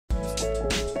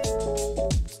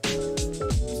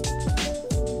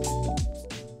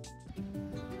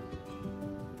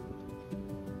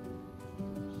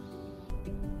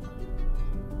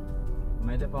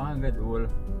agad ul.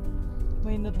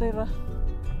 May natira.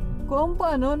 Kung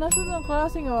paano, nasa ng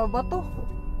klase nga bato.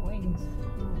 Wings.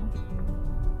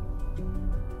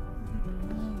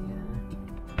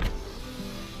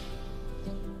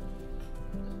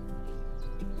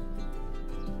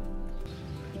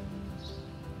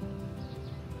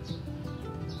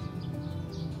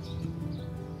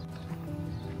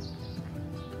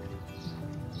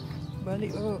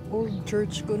 Bali, old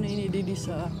church ko na inididi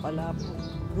sa Palapag.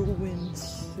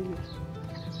 Ruins.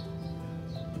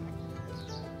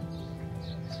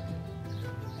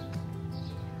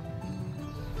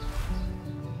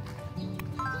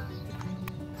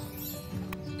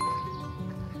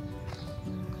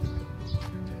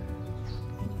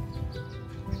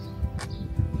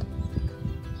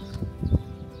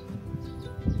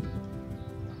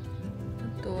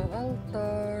 Ito ang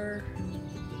altar.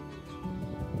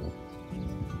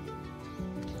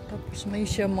 Tapos may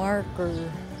siya marker.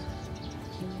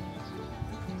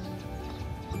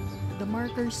 The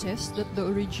marker says that the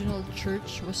original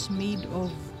church was made of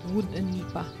wood and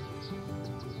nipa.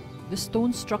 The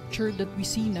stone structure that we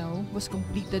see now was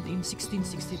completed in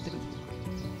 1663.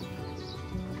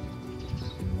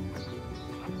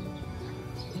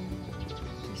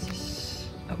 This is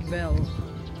a bell.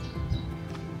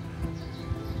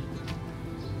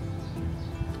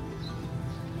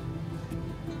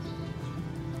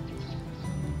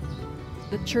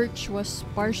 The church was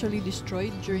partially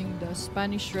destroyed during the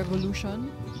Spanish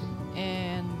Revolution,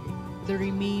 and the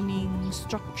remaining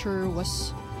structure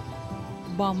was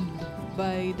bombed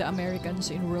by the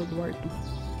Americans in World War II.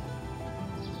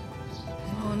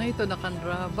 Oh, na ito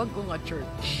nakanra bago nga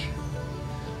church.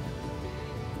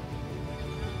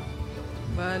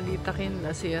 Bali takin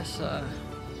na siya sa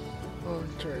old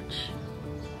church.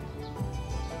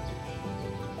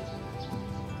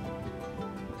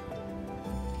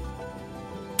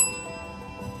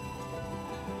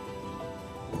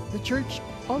 The church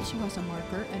also has a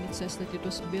marker, and it says that it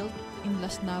was built in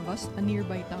Las Navas, a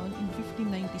nearby town, in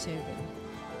 1597.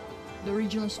 The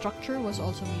original structure was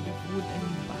also made of wood and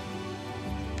nipa.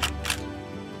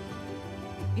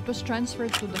 It was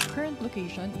transferred to the current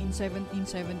location in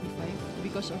 1775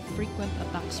 because of frequent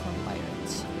attacks from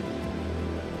pirates.